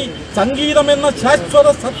ആകത്തുകയായി സംഗീതം എന്ന ശാശ്വത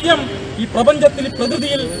സത്യം ഈ പ്രപഞ്ചത്തിൽ,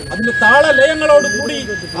 പ്രകൃതിയിൽ അതിൻ്റെ താളലയങ്ങളോടുകൂടി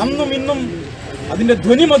അന്നും ഇന്നും അതിൻ്റെ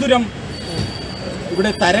ധ്വനിമധുരം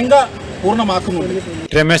ഇവിടെ തരംഗ പൂർണ്ണമാക്കുന്നുണ്ട്.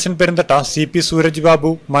 രമേശൻ പെരുന്തട്ട, CP സൂരജ്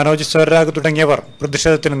ബാബു, മനോജ് സ്വരാഗ് തുടങ്ങിയവർ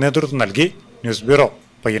പ്രതിഷേധത്തിന് നേതൃത്വം നൽകി. News bureau,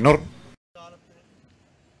 Payyanur.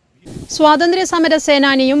 സ്വാതന്ത്ര്യ സമര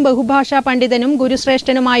സേനാനിയും ബഹുഭാഷാ പണ്ഡിതനും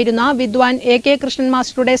ഗുരുശ്രേഷ്ഠനുമായിരുന്ന വിദ്വാൻ AK കൃഷ്ണൻ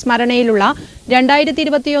മാസ്റ്ററുടെ സ്മരണയിലുള്ള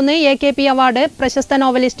 2021 AKP അവാർഡ് പ്രശസ്ത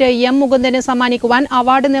നോവലിസ്റ്റ് M മുകുന്ദന് സമ്മാനിക്കുവാൻ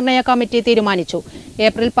അവാർഡ് നിർണയ കമ്മിറ്റി തീരുമാനിച്ചു.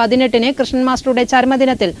 ഏപ്രിൽ 18-ന് കൃഷ്ണൻ മാസ്റ്ററുടെ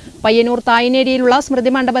ചരമദിനത്തിൽ പയ്യന്നൂർ തായിനേരിയിലുള്ള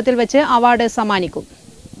സ്മൃതി മണ്ഡപത്തിൽ വെച്ച് അവാർഡ് സമ്മാനിക്കും.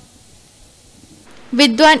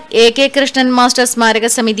 വിദ്വാൻ AK കൃഷ്ണൻ മാസ്റ്റർ സ്മാരക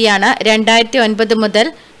സമിതിയാണ് 2009 മുതൽ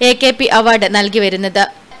AKP അവാർഡ് നൽകി വരുന്നത്.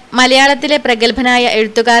 മലയാളത്തിലെ പ്രഗത്ഭനായ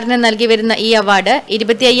എഴുത്തുകാരന് നൽകി വരുന്ന ഈ അവാർഡ്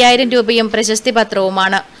 25,000 രൂപയും പ്രശസ്തി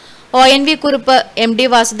പത്രവുമാണ്. ONV കുറുപ്പ്, MD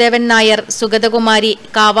വാസുദേവൻ നായർ, സുഗതകുമാരി,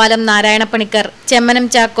 കാവാലം നാരായണപ്പണിക്കർ, ചെമ്മനം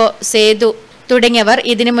ചാക്കോ, സേതു തുടങ്ങിയവർ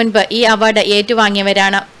ഇതിനു മുൻപ് ഈ അവാർഡ്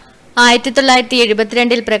ഏറ്റുവാങ്ങിയവരാണ്.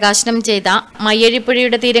 1972 പ്രകാശനം ചെയ്ത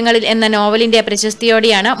മയ്യഴിപ്പുഴയുടെ തീരങ്ങളിൽ എന്ന നോവലിന്റെ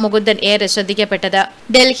പ്രശസ്തിയോടെയാണ് മുകുന്ദൻ ഏറെ ശ്രദ്ധിക്കപ്പെട്ടത്.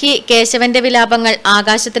 ഡൽഹി, കേശവന്റെ വിലാപങ്ങൾ,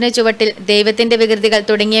 ആകാശത്തിന് ചുവട്ടിൽ, ദൈവത്തിന്റെ വികൃതികൾ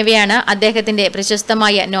തുടങ്ങിയവയാണ് അദ്ദേഹത്തിന്റെ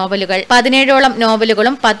പ്രശസ്തമായ നോവലുകൾ. 17ഓളം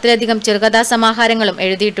നോവലുകളും 10-ലധികം ചെറുകഥാ സമാഹാരങ്ങളും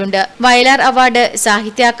എഴുതിയിട്ടുണ്ട്. വയലാർ അവാർഡ്,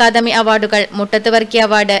 സാഹിത്യ അക്കാദമി അവാർഡുകൾ, മുട്ടത്ത് Varkey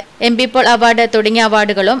award, MP Paul award തുടങ്ങിയ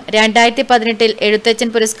അവാർഡുകളും 2018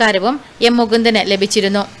 എഴുത്തച്ഛൻ പുരസ്കാരവും M മുകുന്ദന്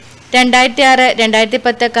ലഭിച്ചിരുന്നു.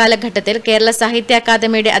 2006-2010 കാലഘട്ടത്തിൽ കേരള സാഹിത്യ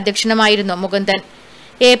അക്കാദമിയുടെ അധ്യക്ഷനുമായിരുന്നു മുകുന്ദൻ.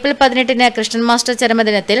 ഏപ്രിൽ 18 കൃഷ്ണൻ മാസ്റ്റർ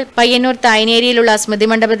ചരമദിനത്തിൽ പയ്യന്നൂർ തായ്നേരിയിലുള്ള സ്മൃതി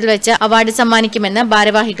മണ്ഡപത്തിൽ വെച്ച് അവാർഡ് സമ്മാനിക്കുമെന്ന്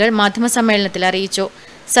ഭാരവാഹികൾ മാധ്യമസമ്മേളനത്തിൽ അറിയിച്ചു.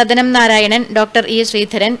 സദനം Narayanan, doctor E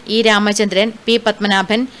Sreedharan, E Ramachandran, P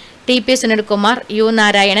Padmanabhan, T P Sunilkumar, U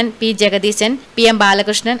Narayanan, P ജഗദീശൻ, പി എം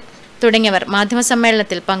ബാലകൃഷ്ണൻ തുടങ്ങിയവർ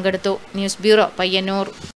മാധ്യമസമ്മേളനത്തിൽ പങ്കെടുത്തു. News bureau, Payyanur.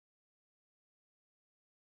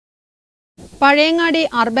 Pazhayangadi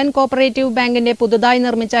urban cooperative ബാങ്കിന്റെ പുതുതായി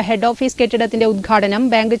നിർമ്മിച്ച ഹെഡ് ഓഫീസ് കെട്ടിടത്തിന്റെ ഉദ്ഘാടനം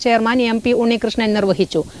ബാങ്ക് ചെയർമാൻ MP ഉണ്ണികൃഷ്ണൻ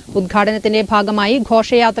നിർവഹിച്ചു. ഉദ്ഘാടനത്തിന്റെ ഭാഗമായി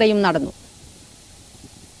ഘോഷയാത്രയും നടന്നു.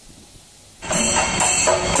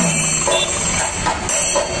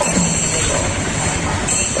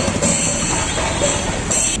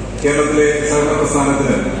 കേരളത്തിലെ സഹകരണ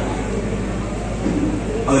പ്രസ്ഥാനത്തിന്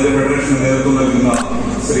അതിന്റെ ഫെഡറേഷന് നേതൃത്വം നൽകുന്ന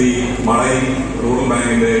ശ്രീ മടൈ റൂറൽ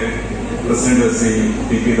ബാങ്കിന്റെ പ്രസിഡന്റ് ശ്രീ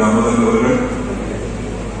PP ദാമോദരൻ അവர்கள்,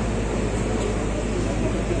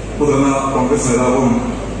 മുതിർന്ന കോൺഗ്രസ് നേതാവും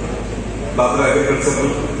ദാദ്ര അഗ്രികൾച്ചറൽ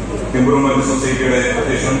ഇംപ്രൂവ്മെന്റ് സൊസൈറ്റിയുടെ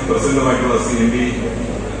അധ്യക്ഷൻ പ്രസിഡന്റുമായിട്ടുള്ള ശ്രീ MP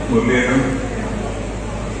മുരളീധരൻ,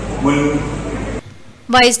 മുൻ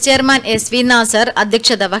വൈസ് ചെയർമാൻ SV നാസർ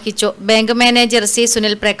അധ്യക്ഷത വഹിച്ചു. Bank manager C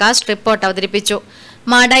Sunil Prakash report അവതരിപ്പിച്ചു.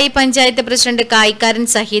 Madayi panchayat president കായിക്കാരൻ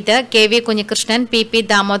Saheed, KV Kunhikrishnan, PP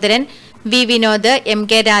Damodaran, V Vinod,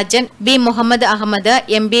 MK Rajan, B Muhammad Ahmed,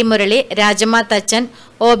 MB Murali, Rajamma തച്ചൻ,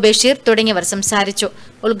 O Basheer തുടങ്ങിയവർ സംസാരിച്ചു.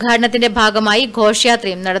 ഉദ്ഘാടനത്തിന്റെ ഭാഗമായി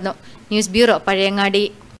ഘോഷയാത്രയും നടന്നു. News bureau, Pazhayangadi.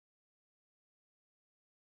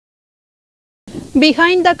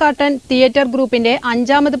 Behind the curtain theatre ഗ്രൂപ്പിന്റെ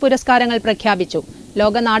 5ാമത് പുരസ്കാരങ്ങൾ പ്രഖ്യാപിച്ചു.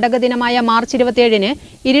 ലോക നാടക ദിനമായ മാർച്ച് 27-ന്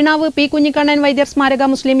ഇരിണാവ് P കുഞ്ഞിക്കണ്ണൻ വൈദ്യർ സ്മാരക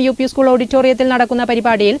മുസ്ലിം UP സ്കൂൾ ഓഡിറ്റോറിയത്തിൽ നടക്കുന്ന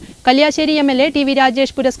പരിപാടിയിൽ കല്യാശ്ശേരി MLA TV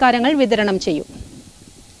രാജേഷ് പുരസ്കാരങ്ങൾ വിതരണം ചെയ്യും.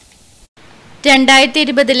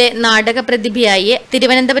 2020 നാടക പ്രതിഭയായി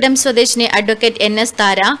തിരുവനന്തപുരം സ്വദേശിനി അഡ്വക്കേറ്റ് NS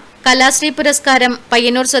താര, കലാശ്രീ പുരസ്കാരം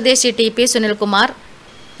പയ്യന്നൂർ സ്വദേശി TP സുനിൽകുമാർ,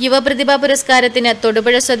 യുവപ്രതിഭാ പുരസ്കാരത്തിന്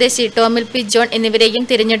തൊടുപുഴ സ്വദേശി ടോമിൽ P ജോൺ എന്നിവരെയും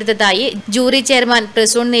തിരഞ്ഞെടുത്തതായി ജൂറി ചെയർമാൻ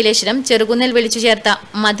പ്രസൂൺ നീലേശ്വരം ചെറുകുന്നിൽ വിളിച്ചു ചേർത്ത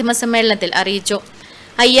മാധ്യമസമ്മേളനത്തിൽ അറിയിച്ചു.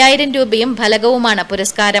 5000 രൂപയും ഫലകവുമാണ്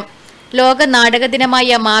പുരസ്കാരം. ലോക നാടക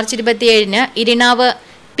ദിനമായ മാർച്ച് 27-ന് ഇരിണാവ്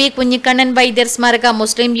P കുഞ്ഞിക്കണ്ണൻ വൈദ്യർ സ്മാരക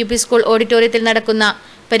മുസ്ലിം UP സ്കൂൾ ഓഡിറ്റോറിയത്തിൽ നടക്കുന്ന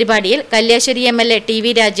പരിപാടിയിൽ കല്യാശ്ശേരി MLA TV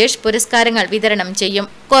രാജേഷ് പുരസ്കാരങ്ങൾ വിതരണം ചെയ്യും.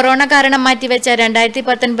 കൊറോണ കാരണം മാറ്റിവെച്ച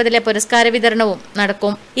 2019 പുരസ്കാര വിതരണവും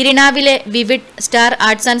നടക്കും. ഇരിണാവിലെ vivid star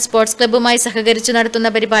arts and sports ക്ലബ്ബുമായി സഹകരിച്ചു നടത്തുന്ന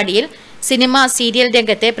പരിപാടിയിൽ സിനിമ, സീരിയൽ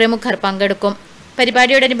രംഗത്തെ പ്രമുഖർ പങ്കെടുക്കും.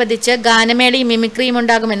 പരിപാടിയോടനുബന്ധിച്ച് ഗാനമേളയും മിമിക്രിയും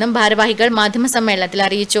ഉണ്ടാകുമെന്നും ഭാരവാഹികൾ മാധ്യമസമ്മേളനത്തിൽ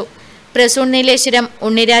അറിയിച്ചു. പ്രസൂൺ നീലേശ്വരം,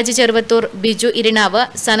 ഉണ്ണിരാജ് ചെറുവത്തൂർ, ബിജു ഇരിണാവ്,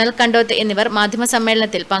 സനൽ കണ്ടോത്ത് എന്നിവർ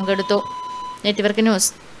മാധ്യമസമ്മേളനത്തിൽ പങ്കെടുത്തു. Network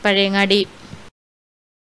news, Pazhayangadi.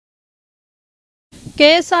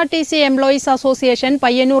 KSRTC employees association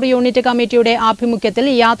Payyanur unit കമ്മിറ്റിയുടെ ആഭിമുഖ്യത്തിൽ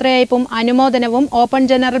യാത്രയയപ്പും അനുമോദനവും ഓപ്പൺ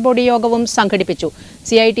ജനറൽ ബോഡി യോഗവും സംഘടിപ്പിച്ചു.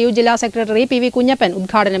 CITU ജില്ലാ സെക്രട്ടറി PV കുഞ്ഞപ്പൻ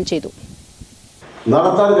ഉദ്ഘാടനം ചെയ്തു.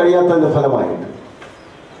 നടത്താൻ കഴിയാത്തതിന്റെ ഫലമായിട്ട്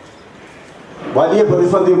വലിയ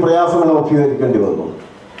പ്രതിസന്ധിയും പ്രയാസങ്ങളും അഭിമുഖീകരിക്കേണ്ടി വന്നു.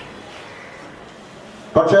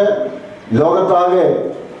 പക്ഷേ ലോകത്താകെ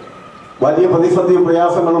വലിയ പ്രതിസന്ധിയും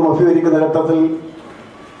പ്രയാസങ്ങളും അഭിമുഖീകരിക്കുന്ന ഘട്ടത്തിൽ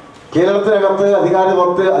കേരളത്തിനകത്ത്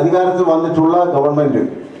അധികാരത്തിൽ വന്നിട്ടുള്ള ഗവൺമെന്റ്,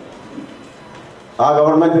 ആ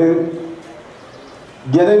ഗവൺമെന്റ്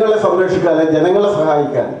ജനങ്ങളെ സംരക്ഷിക്കാൻ, ജനങ്ങളെ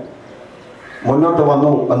സഹായിക്കാൻ മുന്നോട്ട്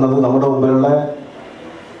വന്നു എന്നത് നമ്മുടെ മുമ്പിലുള്ള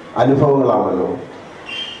അനുഭവങ്ങളാണല്ലോ.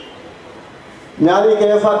 ഞാൻ ഈ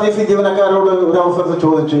KSRTC ജീവനക്കാരോട് ഒരു അവസരത്തിൽ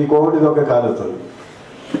ചോദിച്ചു, ഈ കോവിഡിനൊക്കെ കാലത്ത്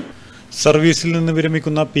സർവീസിൽ നിന്ന്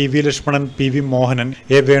വിരമിക്കുന്ന PV Lakshmanan, PV Mohanan,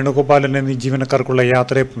 A Venugopalan എന്നീ ജീവനക്കാർക്കുള്ള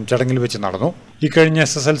യാത്രയപ്പും ചടങ്ങിൽ വെച്ച് നടന്നു. ഇക്കഴിഞ്ഞ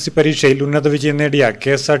SSLC പരീക്ഷയിൽ ഉന്നത വിജയം നേടിയ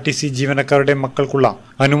KSRTC ജീവനക്കാരുടെ മക്കൾക്കുള്ള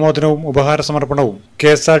അനുമോദനവും ഉപഹാര സമർപ്പണവും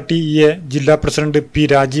KSRTE ജില്ലാ പ്രസിഡന്റ് P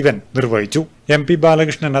രാജീവൻ നിർവഹിച്ചു. MP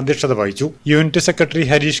ബാലകൃഷ്ണൻ അധ്യക്ഷത വഹിച്ചു. Unit secretary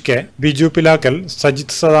Harish K, Biju Pilakkal,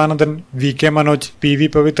 Sajith Sadanandan, VK Manoj,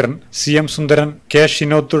 PV Pavithran, CM സുന്ദരൻ, K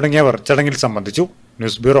ഷിനോദ് തുടങ്ങിയവർ ചടങ്ങിൽ സംബന്ധിച്ചു.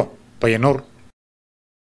 News bureau, Payyanur.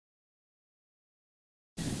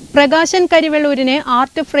 Prakashan കരിവെള്ളൂരിന്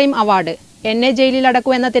art frame award. എന്നെ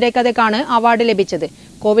ജയിലിലടക്കൂ എന്ന തിരക്കഥയ്ക്കാണ് അവാർഡ് ലഭിച്ചത്.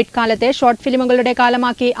 കോവിഡ് കാലത്തെ ഷോർട്ട് ഫിലിമുകളുടെ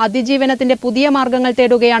കാലമാക്കി അതിജീവനത്തിന്റെ പുതിയ മാർഗങ്ങൾ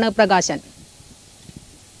തേടുകയാണ് പ്രകാശൻ.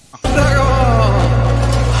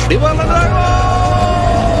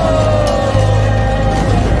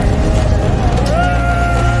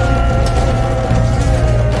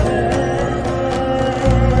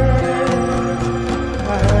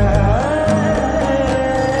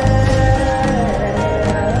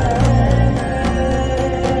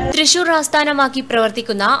 തൃശൂർ ആസ്ഥാനമാക്കി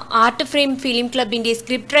പ്രവർത്തിക്കുന്ന ആർട്ട് ഫ്രെയിം ഫിലിം ക്ലബിന്റെ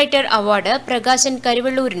സ്ക്രിപ്റ്റ് റൈറ്റർ അവാർഡ് പ്രകാശൻ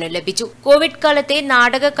കരുവള്ളൂരിന് ലഭിച്ചു. കോവിഡ് കാലത്തെ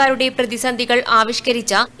നാടകക്കാരുടെ പ്രതിസന്ധികൾ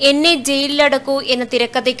ആവിഷ്കരിച്ച എന്നെ ജയിലിലടക്കൂ എന്ന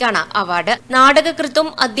തിരക്കഥയ്ക്കാണ് അവാർഡ്. നാടകകൃത്തും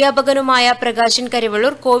അധ്യാപകനുമായ പ്രകാശൻ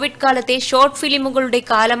കരുവള്ളൂർ കോവിഡ് കാലത്തെ ഷോർട്ട് ഫിലിമുകളുടെ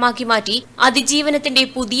കാലമാക്കി മാറ്റി അതിജീവനത്തിന്റെ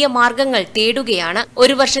പുതിയ മാർഗങ്ങൾ തേടുകയാണ്.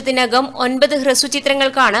 ഒരു വർഷത്തിനകം 9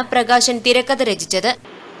 ഹ്രസ്വചിത്രങ്ങൾക്കാണ് പ്രകാശൻ തിരക്കഥ രചിച്ചത്.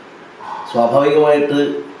 സ്വാഭാവികമായിട്ട്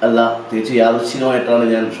അല്ല, തിരിച്ച് യാദൃശ്ചികമായിട്ടാണ്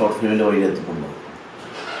ഞാൻ ഷോർട്ട് ഫിലിമിൻ്റെ വഴിയിലെത്തിക്കൊണ്ടത്.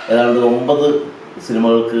 ഏതാണ്ട് 9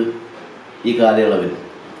 സിനിമകൾക്ക് ഈ കാലയളവിൽ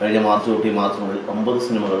കഴിഞ്ഞ മാർച്ച് തൊട്ട് മാർച്ച് മുതൽ 9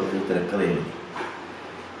 സിനിമകൾക്ക് തിരക്കഥ എഴുതി.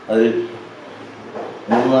 അതിൽ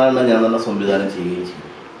 3 ഞാൻ തന്നെ സംവിധാനം ചെയ്യുകയും ചെയ്തു.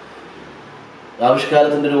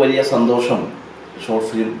 ആവിഷ്കാരത്തിൻ്റെ ഒരു വലിയ സന്തോഷം ഷോർട്ട്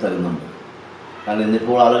ഫിലിം തരുന്നുണ്ട്. കാരണം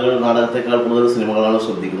ഇന്നിപ്പോൾ ആളുകൾ നാടകത്തെക്കാൾ കൂടുതൽ സിനിമകളാണ്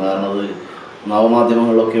ശ്രദ്ധിക്കുന്നത്. കാരണം അത്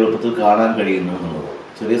നവമാധ്യമങ്ങളിലൊക്കെ എളുപ്പത്തിൽ കാണാൻ കഴിയുന്നു എന്നുള്ളത്.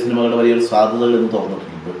 ചെറിയ സിനിമകളുടെ വലിയൊരു സാധ്യതകൾ ഇന്ന്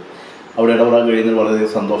തുറന്നിട്ടുണ്ട്. അവിടെ ഇടപെടാൻ കഴിയുന്നതിൽ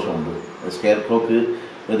വളരെയധികം സന്തോഷമുണ്ട്. സ്കെയർ ക്രോക്ക്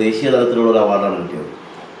ദേശീയ തലത്തിലുള്ള ഒരു അവാർഡാണ് കിട്ടിയത്.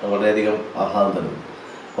 വളരെയധികം ആഹ്ലാദം തരുന്നു.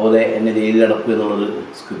 അതുപോലെ എന്നെ ജയിലിലടക്കൂ എന്നുള്ളൊരു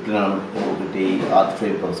സ്ക്രിപ്റ്റിനാണ് കിട്ടിയ ഈ ആർട്ട്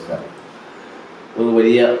ഫ്രെയിം പുരസ്കാരം. ഒരു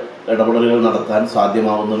വലിയ ഇടപെടലുകൾ നടത്താൻ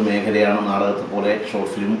സാധ്യമാവുന്ന ഒരു മേഖലയാണ് നാടകത്തെ പോലെ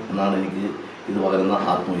ഷോർട്ട് ഫിലിം എന്നാണ് എനിക്ക് ഇത് പകരുന്ന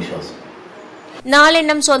ആത്മവിശ്വാസം.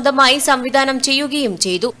 4 സ്വന്തമായി സംവിധാനം ചെയ്യുകയും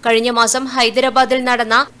ചെയ്തു. കഴിഞ്ഞ മാസം ഹൈദരാബാദിൽ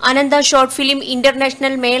നടന്ന അനന്ത ഷോർട്ട് ഫിലിം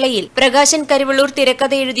ഇന്റർനാഷണൽ മേളയിൽ പ്രകാശൻ കരുവള്ളൂർ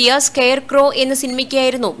തിരക്കഥ എഴുതിയ സ്കെയർ ക്രോ എന്ന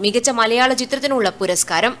സിനിമയ്ക്കായിരുന്നു മികച്ച മലയാള ചിത്രത്തിനുള്ള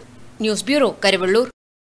പുരസ്കാരം. News bureau, Karuvallur.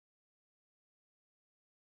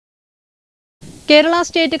 Kerala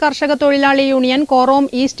state കർഷക തൊഴിലാളി യൂണിയൻ കോറോം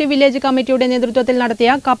ഈസ്റ്റ് വില്ലേജ് കമ്മിറ്റിയുടെ നേതൃത്വത്തിൽ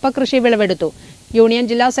നടത്തിയ കപ്പ കൃഷി വിളവെടുത്തു. യൂണിയൻ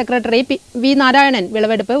ജില്ലാ സെക്രട്ടറി വി നാരായണൻ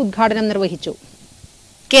വിളവെടുപ്പ് ഉദ്ഘാടനം നിർവഹിച്ചു.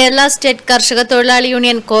 കേരള സ്റ്റേറ്റ് കർഷക തൊഴിലാളി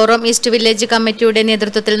യൂണിയൻ കോറോം ഈസ്റ്റ് വില്ലേജ് കമ്മിറ്റിയുടെ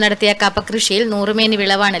നേതൃത്വത്തിൽ നടത്തിയ കപ്പകൃഷിയിൽ 100 മേനി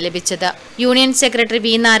വിളവാണ് ലഭിച്ചത്. യൂണിയൻ സെക്രട്ടറി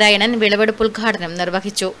വി നാരായണൻ വിളവെടുപ്പ് ഉദ്ഘാടനം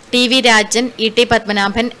നിർവഹിച്ചു. T V Rajan, E T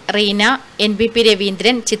Padmanabhan, Reena, NBP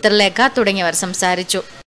Raveendran, Chitralekha തുടങ്ങിയവർ സംസാരിച്ചു.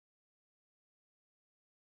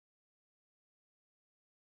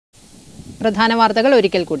 പ്രധാന വാർത്തകൾ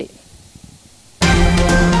ഒരിക്കൽ കൂടി.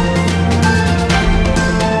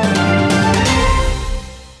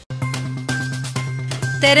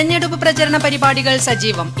 തെരഞ്ഞെടുപ്പ് പ്രചരണ പരിപാടികൾ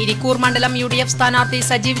സജീവം. ഇരിക്കൂർ മണ്ഡലം UDF സ്ഥാനാർത്ഥി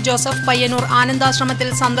സജീവ് ജോസഫ് പയ്യന്നൂർ ആനന്ദാശ്രമത്തിൽ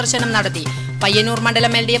സന്ദർശനം നടത്തി. പയ്യന്നൂർ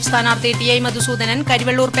മണ്ഡലം LDF സ്ഥാനാർത്ഥി TI മധുസൂദനൻ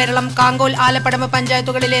കരിവെള്ളൂർ പേരളം കാങ്കോൽ ആലപ്പടമ്പ്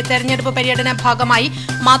പഞ്ചായത്തുകളിലെ തെരഞ്ഞെടുപ്പ് പര്യടന ഭാഗമായി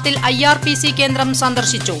മാത്തിൽ IRPC കേന്ദ്രം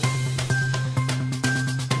സന്ദർശിച്ചു.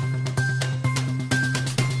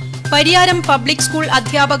 Pariyaram public school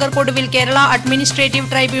അധ്യാപകർക്കൊടുവിൽ Kerala administrative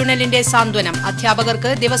ട്രൈബ്യൂണലിന്റെ സാന്ത്വനം.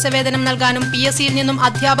 അധ്യാപകർക്ക് ദിവസവേതനം നൽകാനും PSCയിൽ നിന്നും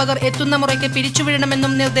അധ്യാപകർ എത്തുന്ന മുറയ്ക്ക്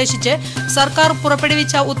പിരിച്ചുവിടണമെന്നും നിർദ്ദേശിച്ച് സർക്കാർ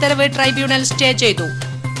പുറപ്പെടുവിച്ച ഉത്തരവ് ട്രൈബ്യൂണൽ സ്റ്റേ ചെയ്തു.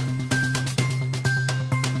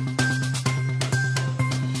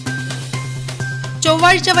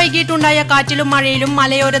 ചൊവ്വാഴ്ച വൈകിട്ടുണ്ടായ കാറ്റിലും മഴയിലും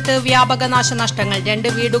മലയോരത്ത് വ്യാപക നാശനഷ്ടങ്ങൾ.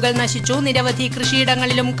 2 വീടുകൾ നശിച്ചു. നിരവധി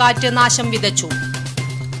കൃഷിയിടങ്ങളിലും കാറ്റ് നാശം വിതച്ചു.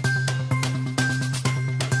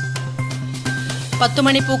 10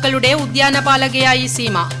 മണിപ്പൂക്കളുടെ ഉദ്യാനപാലകയായി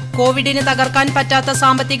സീമ. കോവിഡിന് തകർക്കാൻ പറ്റാത്ത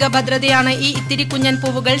സാമ്പത്തിക ഭദ്രതയാണ് ഈ ഇത്തിരി കുഞ്ഞൻ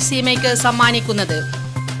പൂവുകൾ സീമയ്ക്ക് സമ്മാനിക്കുന്നത്.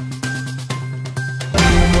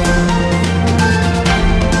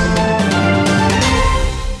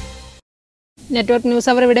 നെറ്റ്വർക്ക്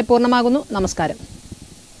ന്യൂസ് അവർ ഇവിടെ പൂർണ്ണമാകുന്നു. നമസ്കാരം.